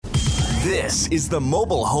This is the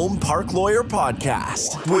Mobile Home Park Lawyer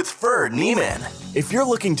Podcast with Ferd Niemann. If you're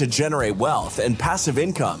looking to generate wealth and passive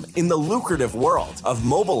income in the lucrative world of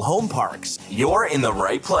mobile home parks, you're in the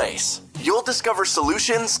right place. You'll discover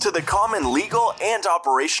solutions to the common legal and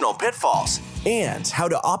operational pitfalls and how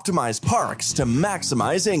to optimize parks to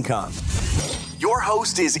maximize income. Your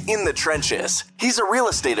host is in the trenches. He's a real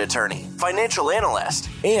estate attorney, financial analyst,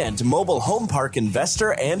 and mobile home park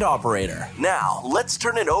investor and operator. Now, let's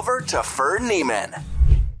turn it over to Ferd Niemann.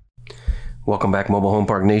 Welcome back, Mobile Home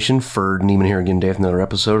Park Nation. Ferd Niemann here again today with another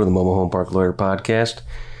episode of the Mobile Home Park Lawyer Podcast.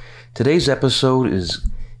 Today's episode is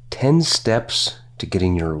 10 steps to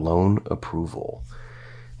getting your loan approval.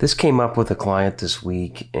 This came up with a client this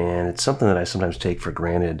week, and it's something that I sometimes take for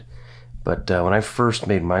granted. But when I first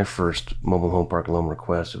made my first mobile home park loan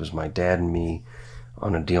request, it was my dad and me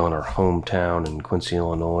on a deal in our hometown in Quincy,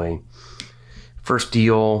 Illinois. First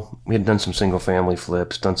deal, we had done some single-family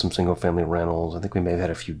flips, done some single-family rentals. I think we may have had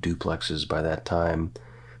a few duplexes by that time.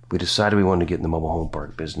 We decided we wanted to get in the mobile home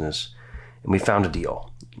park business, and we found a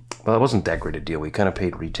deal. Well, it wasn't that great a deal. We kind of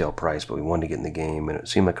paid retail price, but we wanted to get in the game, and it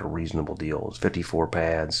seemed like a reasonable deal. It was 54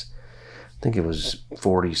 pads. I think it was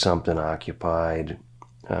 40-something occupied.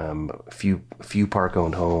 A few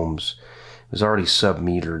park-owned homes. It was already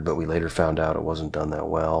sub-metered, but we later found out it wasn't done that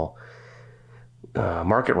well.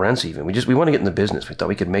 Market rents even. We want to get in the business. We thought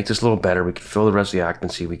we could make this a little better. We could fill the rest of the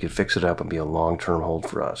occupancy. We could fix it up and be a long-term hold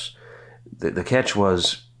for us. The catch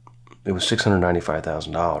was it was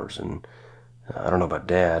 $695,000, and I don't know about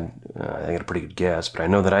Dad. I got a pretty good guess, but I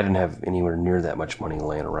know that I didn't have anywhere near that much money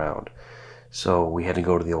laying around. So we had to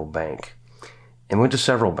go to the old bank. And we went to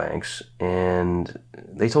several banks, and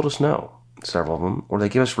they told us no, several of them, or they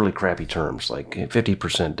gave us really crappy terms, like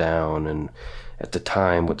 50% down, and at the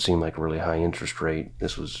time, what seemed like a really high interest rate.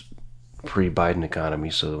 This was pre-Biden economy,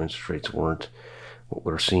 so the interest rates weren't what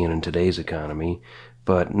we're seeing in today's economy.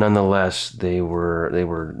 But nonetheless, they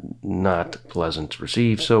were not pleasant to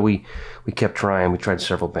receive, so we kept trying. We tried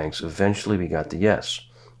several banks. Eventually, we got the yes.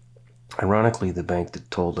 Ironically, the bank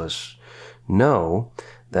that told us no,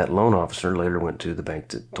 that loan officer later went to the bank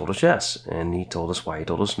that told us yes, and he told us why he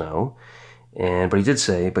told us no. But he did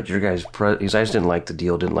say, but your guys didn't like the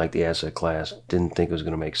deal, didn't like the asset class, didn't think it was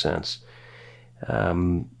going to make sense.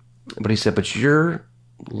 But he said, but your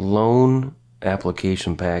loan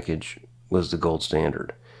application package was the gold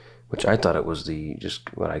standard, which I thought it was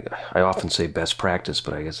what I often say best practice,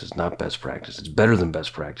 but I guess it's not best practice. It's better than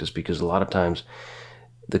best practice because a lot of times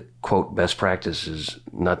the quote best practice is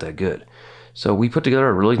not that good. So we put together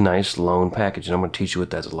a really nice loan package, and I'm going to teach you what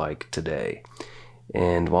that's like today.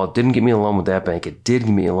 And while it didn't get me a loan with that bank, it did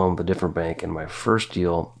give me a loan with a different bank. And my first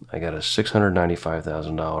deal, I got a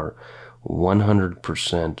 $695,000,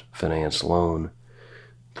 100% finance loan.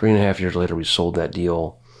 3.5 years later, we sold that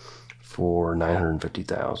deal for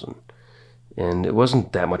 $950,000. And it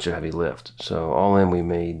wasn't that much of a heavy lift. So all in, we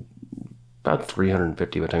made about $350 by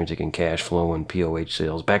the time you take in cash flow and POH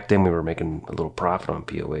sales. Back then, we were making a little profit on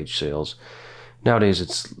POH sales. Nowadays,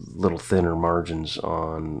 it's a little thinner margins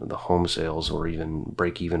on the home sales, or even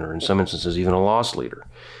break even, or in some instances, even a loss leader.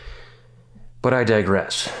 But I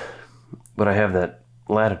digress. But I have that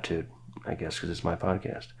latitude, I guess, because it's my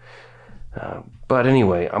podcast. But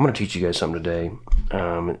anyway, I'm going to teach you guys something today.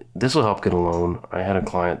 This will help get a loan. I had a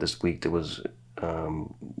client this week that was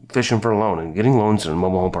fishing for a loan, and getting loans in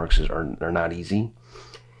mobile home parks are not easy.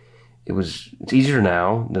 It's easier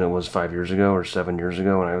now than it was 5 years ago or 7 years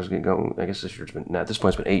ago when I was getting going. I guess at this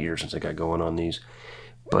point it's been 8 years since I got going on these.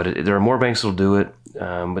 But there are more banks that'll do it.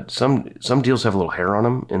 But some deals have a little hair on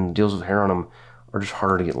them, and deals with hair on them are just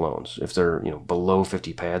harder to get loans. If they're below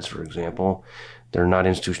 50 pads, for example, they're not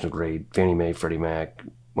institutional grade. Fannie Mae, Freddie Mac,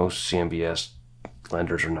 most CMBS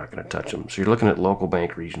lenders are not going to touch them. So you're looking at local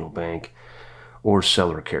bank, regional bank, or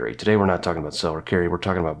seller carry. Today we're not talking about seller carry, we're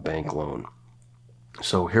talking about bank loan.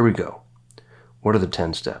 So here we go. What are the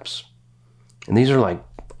 10 steps? And these are like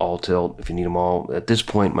all tilt, if you need them all. At this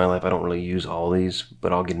point in my life, I don't really use all these,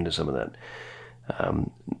 but I'll get into some of that.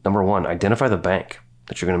 Number one, identify the bank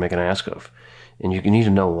that you're going to make an ask of. And you need to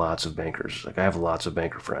know lots of bankers. Like I have lots of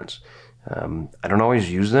banker friends. I don't always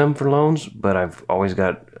use them for loans, but I've always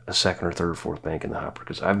got a second or third or fourth bank in the hopper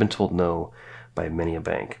because I've been told no by many a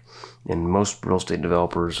bank. And most real estate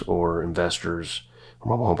developers or investors or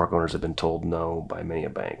mobile home park owners have been told no by many a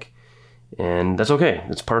bank. And that's okay.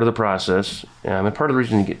 It's part of the process. And part of the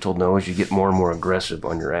reason you get told no is you get more and more aggressive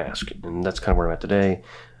on your ask. And that's kind of where I'm at today.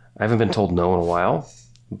 I haven't been told no in a while,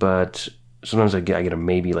 but sometimes I get a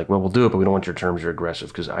maybe, like, well, we'll do it, but we don't want your terms. You're aggressive.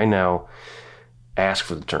 Because I now ask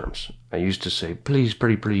for the terms. I used to say, please,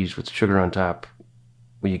 pretty please, with sugar on top,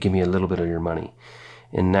 will you give me a little bit of your money?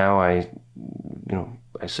 And now I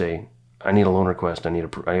say, I need a loan request. I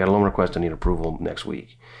got a loan request. I need approval next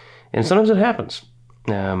week. And sometimes it happens.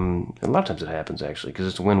 A lot of times it happens, actually, because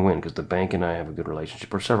it's a win-win, because the bank and I have a good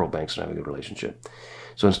relationship, or several banks and I have a good relationship.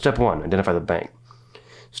 So in step 1, identify the bank.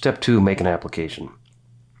 Step 2, make an application.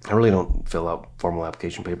 I really don't fill out formal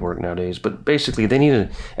application paperwork nowadays, but basically they need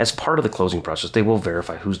as part of the closing process, they will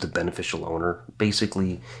verify who's the beneficial owner.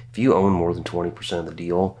 Basically, if you own more than 20% of the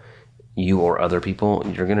deal, you or other people,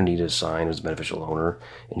 you're going to need to sign as a beneficial owner,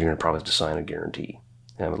 and you're going to probably have to sign a guarantee,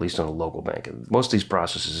 at least on a local bank. Most of these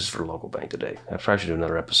processes is for a local bank today. I probably should do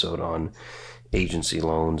another episode on agency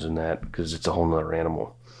loans and that, because it's a whole nother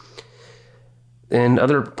animal. And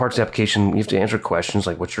other parts of the application, you have to answer questions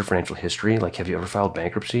like, what's your financial history? Like, have you ever filed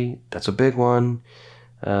bankruptcy? That's a big one.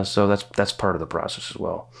 So that's part of the process as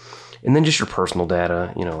well. And then just your personal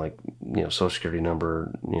data, social security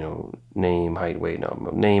number, name, height, weight,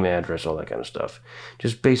 name, address, all that kind of stuff.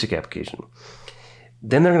 Just basic application.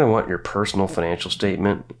 Then they're going to want your personal financial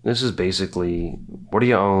statement. This is basically, what do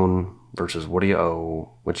you own versus what do you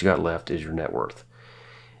owe? What you got left is your net worth.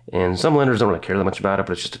 And some lenders don't really care that much about it,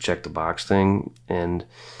 but it's just a check the box thing. And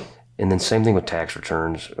then same thing with tax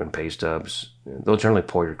returns and pay stubs. They'll generally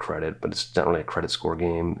pull your credit, but it's not really a credit score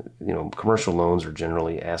game. Commercial loans are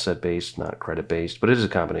generally asset-based, not credit-based, but it is a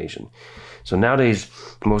combination. So nowadays,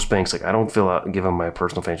 most banks, I don't give them my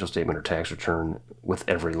personal financial statement or tax return with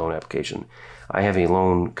every loan application. I have a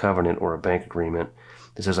loan covenant or a bank agreement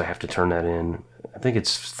that says I have to turn that in. I think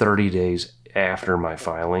it's 30 days after my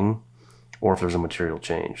filing, or if there's a material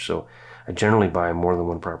change. So I generally buy more than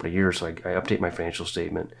one property a year, so I update my financial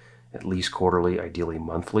statement at least quarterly, ideally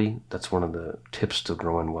monthly. That's one of the tips to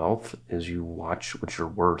growing wealth, is you watch what you're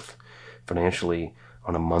worth financially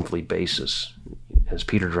on a monthly basis. As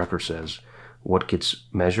Peter Drucker says, what gets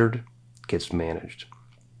measured gets managed.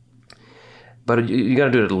 But you got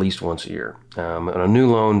to do it at least once a year. On a new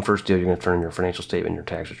loan, first deal, you're going to turn in your financial statement and your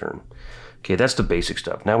tax return. Okay, that's the basic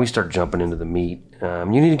stuff. Now we start jumping into the meat. You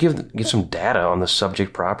need to give some data on the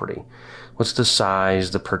subject property. What's the size,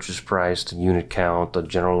 the purchase price, the unit count, the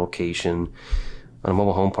general location? On a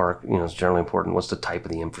mobile home park, it's generally important. What's the type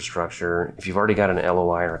of the infrastructure? If you've already got an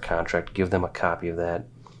LOI or a contract, give them a copy of that.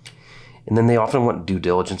 And then they often want due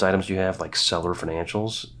diligence items you have, like seller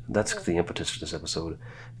financials. That's the impetus for this episode.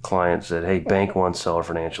 Client said, hey, bank wants seller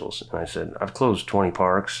financials. And I said, I've closed 20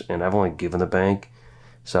 parks, and I've only given the bank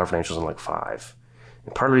seller financials in 5.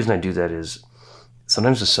 And part of the reason I do that is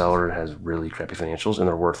sometimes the seller has really crappy financials and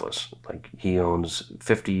they're worthless. Like, he owns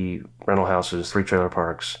 50 rental houses, 3 trailer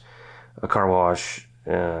parks, a car wash,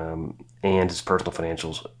 and his personal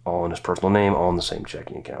financials all in his personal name, all in the same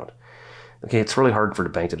checking account. Okay, it's really hard for the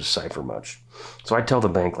bank to decipher much. So I tell the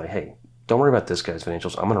bank, hey, don't worry about this guy's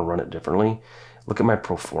financials. I'm going to run it differently. Look at my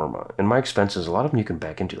pro forma. And my expenses, a lot of them you can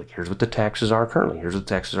back into. Here's what the taxes are currently. Here's what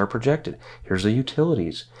the taxes are projected. Here's the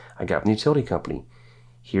utilities I got from the utility company.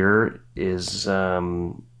 Here is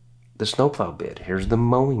the snowplow bid. Here's the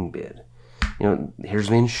mowing bid. Here's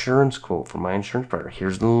the insurance quote from my insurance provider.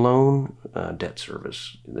 Here's the loan debt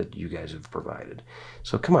service that you guys have provided.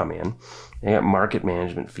 So come on, man. I got market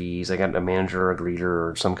management fees. I got a manager or a greeter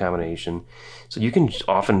or some combination. So you can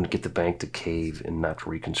often get the bank to cave and not to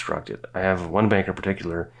reconstruct it. I have one banker in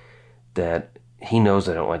particular that he knows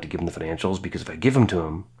that I don't like to give him the financials, because if I give them to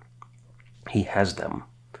him, he has them.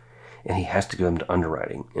 And he has to give them to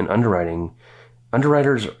underwriting. And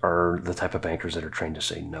underwriters are the type of bankers that are trained to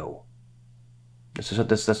say no.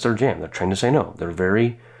 That's their jam. They're trained to say no. They're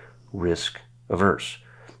very risk averse.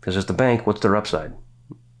 Because as the bank, what's their upside?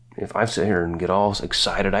 If I sit here and get all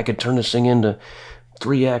excited, I could turn this thing into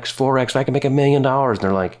 3x, 4x, I could make $1 million. And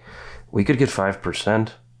they're like, we could get 5%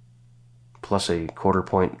 plus a quarter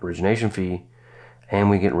point origination fee, and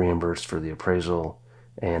we get reimbursed for the appraisal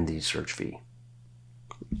and the search fee.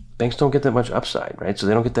 Banks don't get that much upside, right? So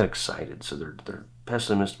they don't get that excited. So they're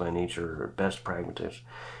pessimists by nature, or best pragmatists,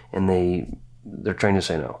 and they're trained to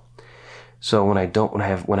say no. So when I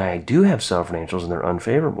do have seller financials and they're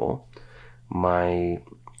unfavorable, my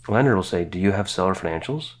lender will say, do you have seller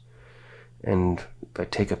financials? And if I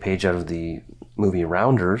take a page out of the movie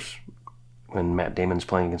Rounders, when Matt Damon's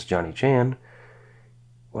playing against Johnny Chan,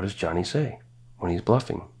 what does Johnny say when he's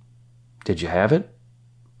bluffing? Did you have it?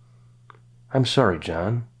 I'm sorry,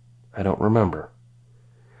 John. I don't remember.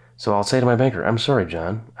 So I'll say to my banker, I'm sorry,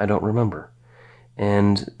 John. I don't remember.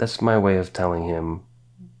 And that's my way of telling him,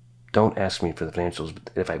 don't ask me for the financials.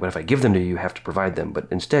 But if I give them to you, you have to provide them. But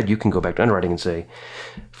instead, you can go back to underwriting and say,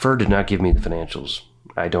 Ferd did not give me the financials.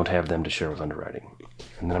 I don't have them to share with underwriting.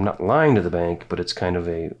 And then I'm not lying to the bank, but it's kind of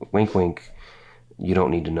a wink, wink. You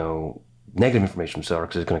don't need to know negative information from seller,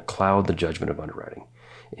 because it's going to cloud the judgment of underwriting.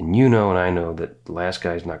 And you know and I know that the last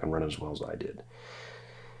guy's not going to run it as well as I did.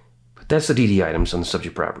 But that's the DD items on the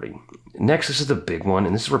subject property. Next, this is the big one,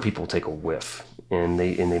 and this is where people take a whiff, and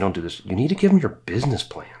they don't do this. You need to give them your business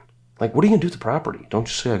plan. Like, what are you going to do with the property? Don't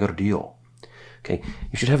just say, I got a deal. Okay,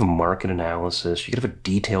 you should have a market analysis. You should have a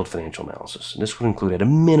detailed financial analysis. And this would include, at a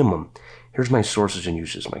minimum, here's my sources and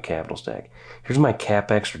uses, my capital stack. Here's my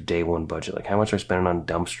CapEx or day one budget. Like how much I'm spending on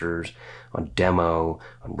dumpsters, on demo,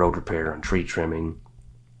 on road repair, on tree trimming.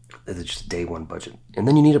 It's just day one budget. And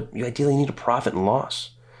then you ideally need a profit and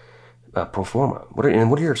loss pro forma. What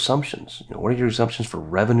are your assumptions? What are your assumptions for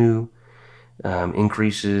revenue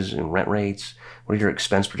increases in rent rates? What are your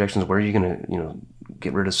expense projections? Where are you going to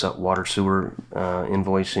get rid of water sewer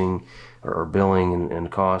invoicing or billing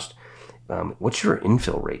and cost? What's your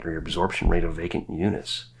infill rate or your absorption rate of vacant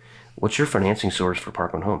units? What's your financing source for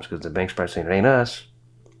apartment homes? Because the bank's probably saying, it ain't us.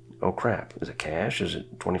 Oh, crap. Is it cash? Is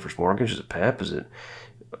it 21st mortgage? Is it PEP? Is it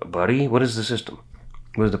Buddy? What is the system?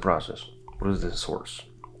 What is the process? What is the source?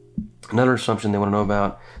 Another assumption they want to know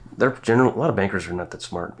about, a lot of bankers are not that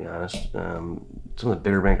smart, to be honest. Some of the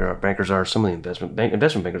bigger bankers are, some of the investment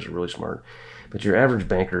bankers are really smart. But your average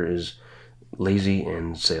banker is lazy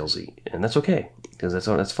and salesy, and that's okay, because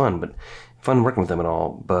that's fun, but fun working with them and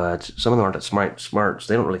all. But some of them aren't that smart, so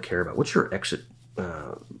they don't really care about what's your exit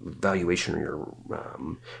valuation or your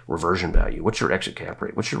reversion value. What's your exit cap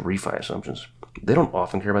rate? What's your refi assumptions? They don't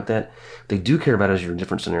often care about that. They do care about is your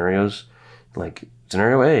different scenarios. Like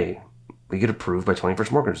scenario A, we get approved by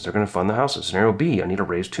 21st Mortgage. They're going to fund the houses. Scenario B, I need to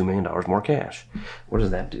raise $2 million more cash. What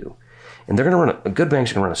does that do? And they're going to run a good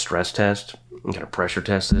bank's going to run a stress test and kind of pressure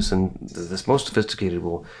test this. And this most sophisticated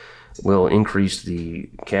will increase the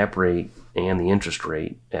cap rate and the interest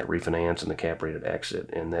rate at refinance and the cap rate at exit,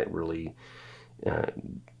 and that really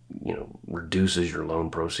reduces your loan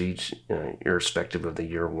proceeds irrespective of the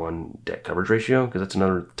year one debt coverage ratio, because that's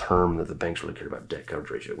another term that the banks really care about, debt coverage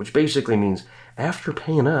ratio, which basically means after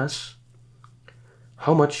paying us,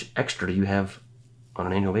 how much extra do you have on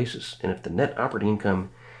an annual basis? And if the net operating income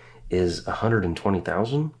is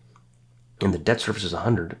 $120,000 and the debt service is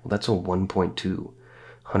 $100, well, that's a 1.2,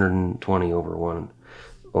 120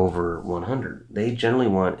 over 100. They generally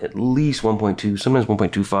want at least 1.2, sometimes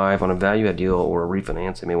 1.25 on a value add deal or a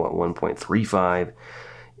refinance. They may want 1.35,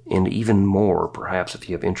 and even more, perhaps if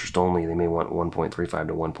you have interest only, they may want 1.35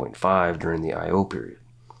 to 1.5 during the IO period.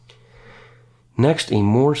 Next, a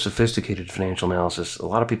more sophisticated financial analysis. A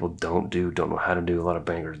lot of people don't know how to do. A lot of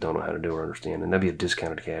bankers don't know how to do or understand, and that'd be a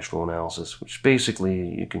discounted cash flow analysis, which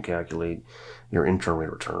basically you can calculate your internal rate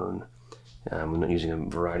of return. Using a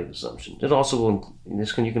variety of assumptions. It also will,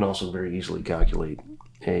 you can also very easily calculate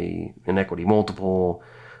an equity multiple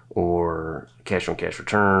or cash on cash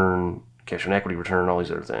return, cash on equity return, all these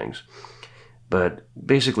other things. But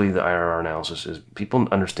basically the IRR analysis is, people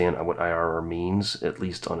understand what IRR means, at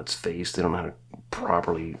least on its face. They don't know how to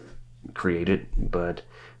properly create it, but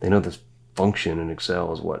they know this function in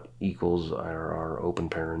Excel is what equals IRR, open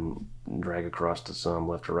parent, drag across the sum,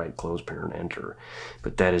 left to right, close parent, enter.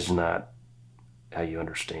 But that is not how you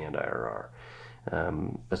understand IRR.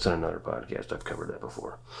 That's on another podcast. I've covered that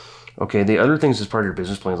before. Okay, the other things as part of your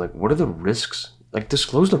business plan is like, what are the risks? Like,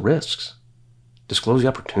 disclose the risks. Disclose the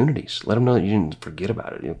opportunities. Let them know that you didn't forget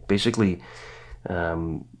about it. Basically, cut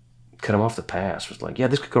them off the past. It's like, yeah,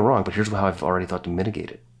 this could go wrong, but here's how I've already thought to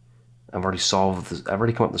mitigate it. I've already solved this. I've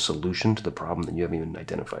already come up with the solution to the problem that you haven't even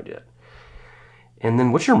identified yet. And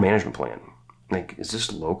then what's your management plan? Like, is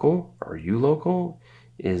this local? Are you local?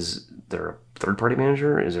 Is there a third-party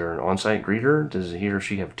manager? Is there an on-site greeter? Does he or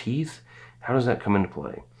she have teeth? How does that come into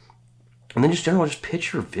play? And then just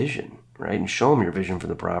pitch your vision, right? And show them your vision for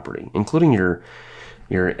the property, including your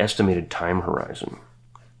estimated time horizon.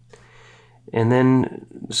 And then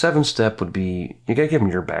the seventh step would be, you got to give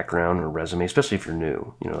them your background or resume, especially if you're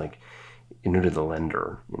new. Like you're new to the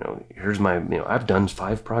lender. Here's my, I've done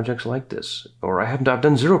 5 projects like this, or I've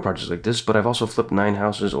done 0 projects like this, but I've also flipped 9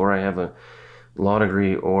 houses, or I have a law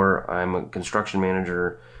degree, or I'm a construction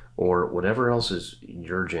manager, or whatever else is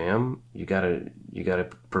your jam. You gotta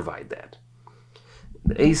provide that.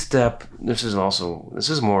 The 8th step, this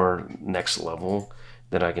is more next level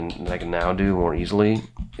that I can now do more easily,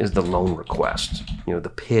 is the loan request. The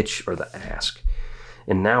pitch or the ask.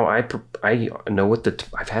 And now I know what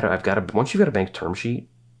once you've got a bank term sheet,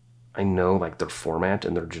 I know like their format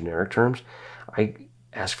and their generic terms. I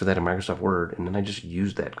ask for that in Microsoft Word, and then I just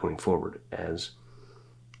use that going forward as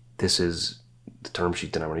this is the term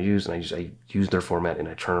sheet that I want to use, and I use their format, and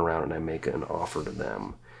I turn around and I make an offer to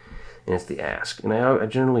them, and it's the ask. And I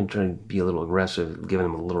generally try to be a little aggressive, giving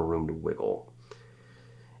them a little room to wiggle.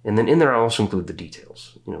 And then in there, I also include the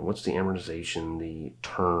details. What's the amortization, the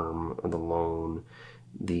term of the loan,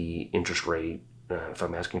 the interest rate, if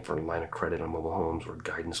I'm asking for a line of credit on mobile homes or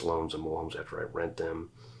guidance loans on mobile homes after I rent them.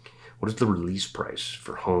 What is the release price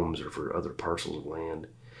for homes or for other parcels of land?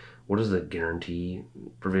 What is the guarantee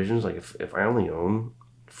provisions? Like if I only own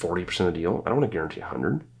 40% of the deal, I don't want to guarantee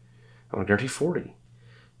 100. I want to guarantee 40.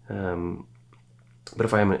 But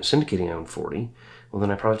if I'm syndicating, I own 40. Well,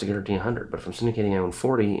 then I probably have to guarantee 100. But if I'm syndicating, I own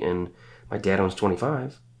 40 and my dad owns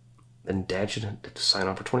 25, then dad should have to sign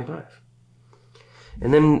on for 25.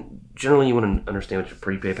 And then generally you want to understand what your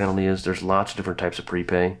prepay penalty is. There's lots of different types of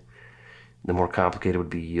prepay. The more complicated would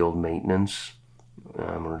be yield maintenance,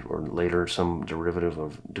 or later some derivative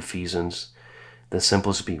of defeasance. The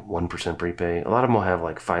simplest would be 1% prepay. A lot of them will have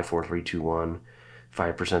like 5, 4, 3, 2, 1,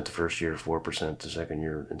 5% the first year, 4% the second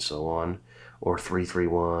year, and so on. Or 3, 3,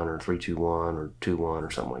 1, or 3, 2, 1, or 2, 1, or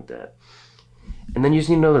something like that. And then you just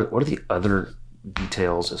need to know what are the other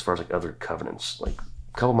details as far as like other covenants. Like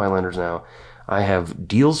a couple of my lenders now, I have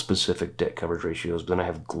deal-specific debt coverage ratios, but then I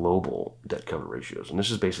have global debt coverage ratios. And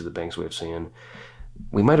this is basically the bank's way of saying,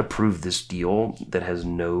 we might approve this deal that has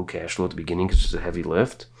no cash flow at the beginning because it's a heavy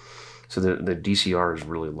lift. So the DCR is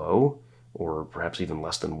really low, or perhaps even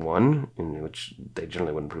less than 1, in which they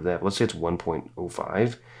generally wouldn't approve that. But let's say it's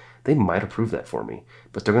 1.05. They might approve that for me,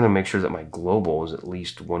 but they're going to make sure that my global is at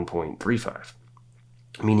least 1.35,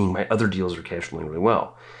 meaning my other deals are cash flowing really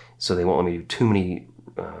well. So they won't let me do too many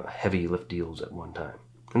heavy lift deals at one time.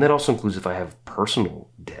 And that also includes if I have personal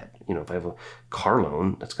debt. If I have a car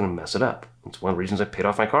loan, that's going to mess it up. It's one of the reasons I paid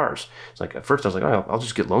off my cars. It's like at first I was like, oh, I'll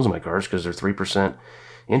just get loans on my cars because they're 3%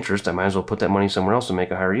 interest. I might as well put that money somewhere else and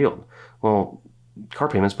make a higher yield. Well, car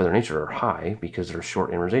payments by their nature are high because they're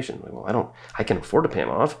short amortization. Like, well, I can afford to pay them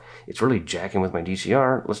off. It's really jacking with my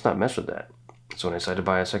DCR. Let's not mess with that. So when I decide to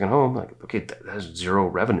buy a second home, like, okay, that has zero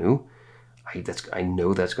revenue. I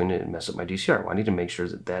know that's going to mess up my DCR. Well, I need to make sure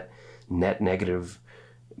that net negative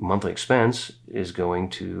monthly expense is going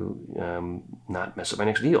to not mess up my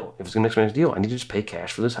next deal. If it's going to mess up my next deal, I need to just pay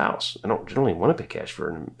cash for this house. I don't generally want to pay cash for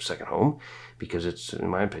a second home because it's, in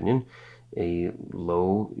my opinion, a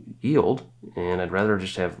low yield, and I'd rather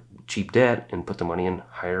just have cheap debt and put the money in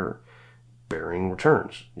higher bearing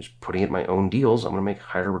returns. Just putting it in my own deals, I'm going to make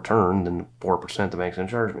higher return than 4% the bank's going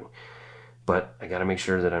to charge me. But I got to make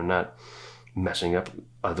sure that I'm not messing up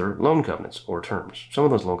other loan covenants or terms. Some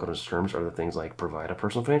of those loan covenants terms are the things like provide a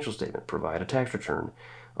personal financial statement, provide a tax return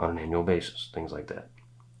on an annual basis, things like that.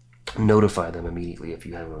 Notify them immediately if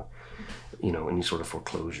you have any sort of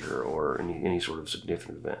foreclosure or any sort of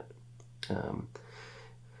significant event.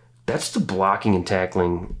 That's the blocking and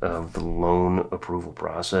tackling of the loan approval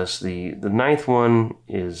process. The ninth one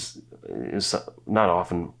is not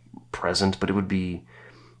often present, but it would be,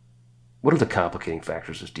 what are the complicating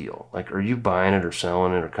factors of this deal? Like, are you buying it or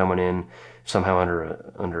selling it or coming in somehow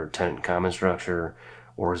under a tenant common structure,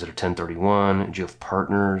 or is it a 1031? Do you have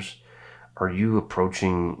partners? Are you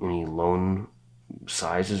approaching any loan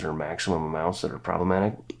sizes or maximum amounts that are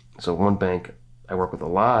problematic? So one bank I work with a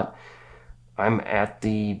lot, I'm at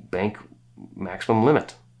the bank maximum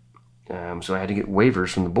limit. So I had to get waivers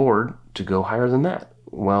from the board to go higher than that.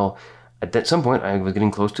 Well, at some point, I was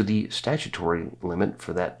getting close to the statutory limit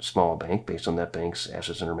for that small bank based on that bank's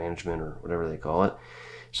assets under management or whatever they call it.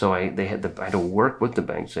 So I had to work with the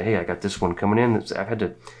bank, say, hey, I got this one coming in. I've had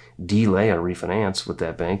to delay a refinance with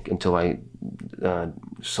that bank until I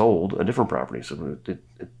sold a different property. So it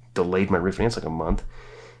delayed my refinance like a month.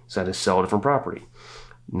 So I had to sell a different property.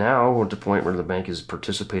 Now we're at the point where the bank is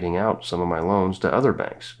participating out some of my loans to other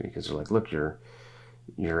banks because they're like, look, I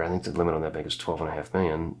think the limit on that bank is $12.5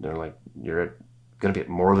 million. They're like, you're going to be at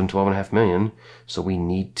more than $12.5 million, so we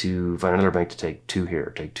need to find another bank to take 2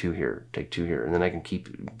 here, take 2 here, take 2 here, and then I can keep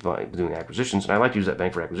doing acquisitions. And I like to use that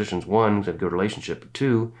bank for acquisitions. 1, because I have a good relationship. But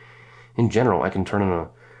 2, in general, I can turn in a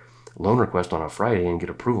loan request on a Friday and get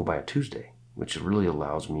approval by a Tuesday, which really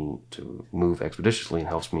allows me to move expeditiously and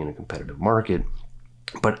helps me in a competitive market.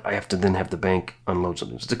 But I have to then have the bank unload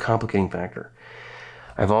something. It's a complicating factor.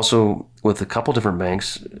 I've also, with a couple different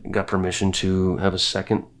banks, got permission to have a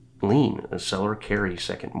second lien, a seller carry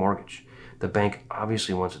second mortgage. The bank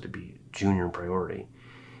obviously wants it to be junior priority,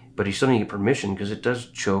 but you still need to get permission because it does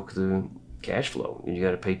choke the cash flow. You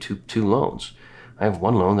got to pay two loans. I have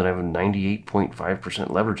one loan that I have a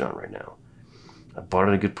 98.5% leverage on right now. I bought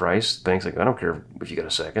it at a good price. The bank's like, I don't care if you got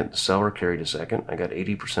a second. The seller carried a second. I got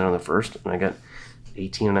 80% on the first, and I got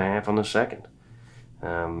 18.5% on the second.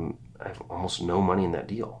 I have almost no money in that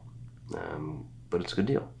deal, but it's a good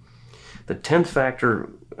deal. The 10th factor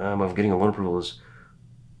of getting a loan approval is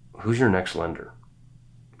who's your next lender?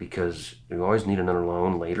 because you always need another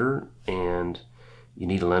loan later, and you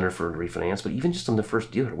need a lender for a refinance. But even just on the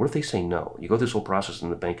first deal, what if they say no? You go through this whole process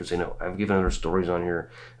and the bank could say no. I've given other stories on here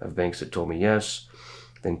of banks that told me yes,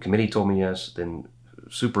 then committee told me yes, then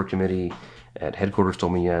super committee at headquarters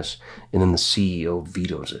told me yes, and then the CEO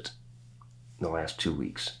vetoes it in the last 2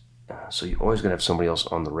 weeks. So you always got to have somebody else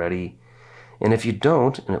on the ready. And if you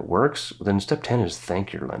don't, and it works, then step 10 is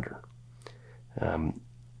thank your lender.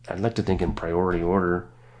 I'd like to think in priority order.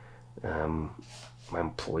 My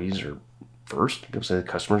employees are first. People say the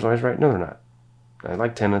customer's always right. No, they're not. I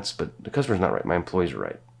like tenants, but the customer's not right. My employees are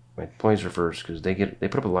right. My employees are first because they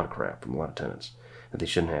put up a lot of crap from a lot of tenants that they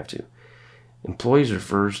shouldn't have to. Employees are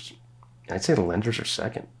first. I'd say the lenders are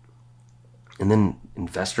second. And then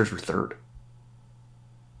investors are third.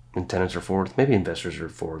 And tenants are fourth. Maybe investors are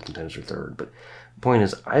fourth and tenants are third. But the point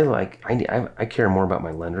is, I care more about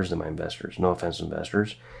my lenders than my investors. No offense,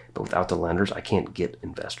 investors. But without the lenders, I can't get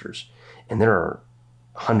investors. And there are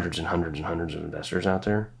hundreds and hundreds and hundreds of investors out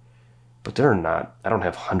there. But there are not. I don't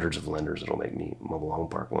have hundreds of lenders that will make me mobile home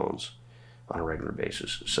park loans on a regular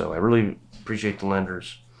basis. So I really appreciate the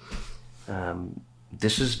lenders.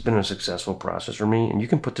 This has been a successful process for me, and you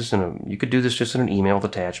can put this you could do this just in an email with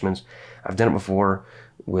attachments. I've done it before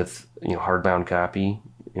with, hardbound copy,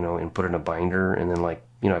 and put it in a binder, and then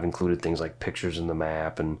I've included things like pictures in the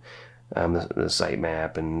map and the site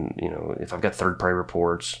map, and if I've got third-party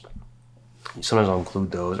reports, sometimes I'll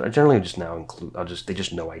include those. I generally just now include. They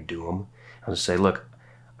just know I do them. I'll just say, look,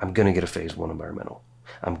 I'm gonna get a phase 1 environmental.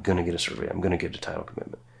 I'm gonna get a survey. I'm gonna get a title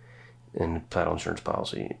commitment and title insurance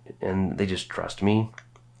policy, and they just trust me.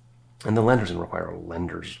 And the lender's gonna require a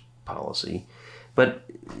lender's policy, but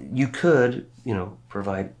you could,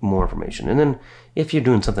 provide more information. And then if you're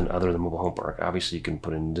doing something other than mobile home park, obviously you can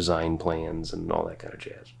put in design plans and all that kind of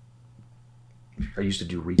jazz. I used to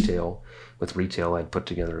do retail. With retail, I'd put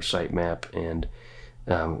together a site map and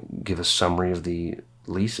give a summary of the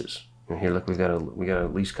leases. Here, look, we got a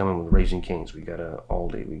lease coming with Raising Cane's. We got a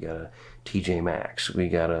Aldi. We got a TJ Maxx. We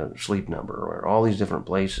got a Sleep Number, or all these different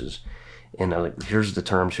places. And here's the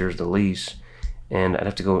terms. Here's the lease. And I'd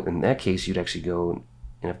have to go. In that case, you'd actually go.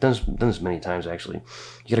 And I've done this many times actually.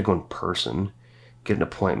 You got to go in person, get an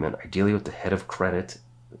appointment, ideally with the head of credit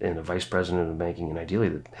and the vice president of banking, and ideally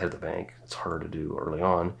the head of the bank. It's harder to do early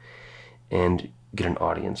on, and get an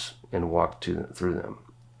audience and walk through them.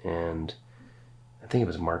 And I think it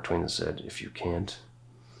was Mark Twain that said, if you can't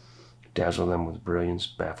dazzle them with brilliance,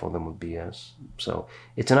 baffle them with BS. So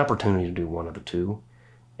it's an opportunity to do one of the two.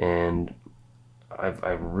 And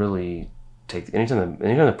I really take, anytime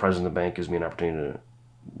the president of the bank gives me an opportunity to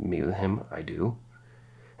meet with him, I do.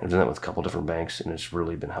 I've done that with a couple different banks, and it's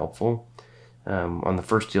really been helpful. On the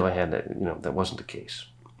first deal I had, that wasn't the case,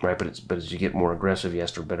 right? But as you get more aggressive, you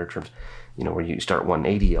ask for better terms, where you start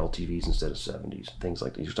wanting 80 LTVs instead of 70s, things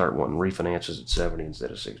like that. You start wanting refinances at 70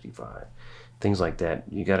 instead of 65, things like that.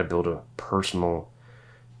 You got to build a personal,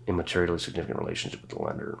 immaterially significant relationship with the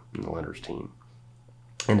lender and the lender's team.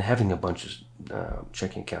 And having a bunch of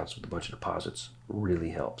checking accounts with a bunch of deposits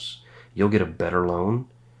really helps. You'll get a better loan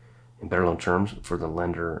and better loan terms for the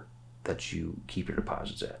lender that you keep your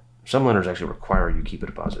deposits at. Some lenders actually require you keep a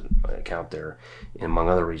deposit account there, among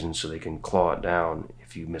other reasons, so they can claw it down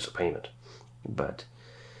if you miss a payment. But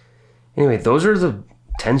anyway, those are the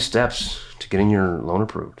 10 steps to getting your loan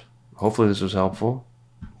approved. Hopefully this was helpful.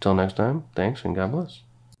 Until next time, thanks and God bless.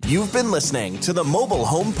 You've been listening to the Mobile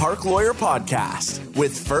Home Park Lawyer Podcast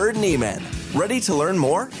with Ferd Niemann. Ready to learn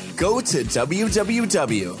more? Go to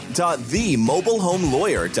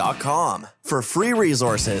www.themobilehomelawyer.com for free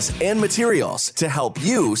resources and materials to help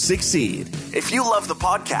you succeed. If you love the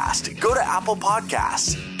podcast, go to Apple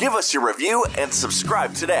Podcasts, give us your review, and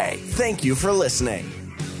subscribe today. Thank you for listening.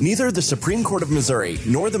 Neither the Supreme Court of Missouri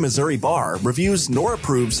nor the Missouri Bar reviews nor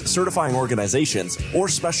approves certifying organizations or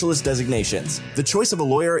specialist designations. The choice of a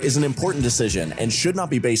lawyer is an important decision and should not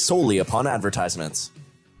be based solely upon advertisements.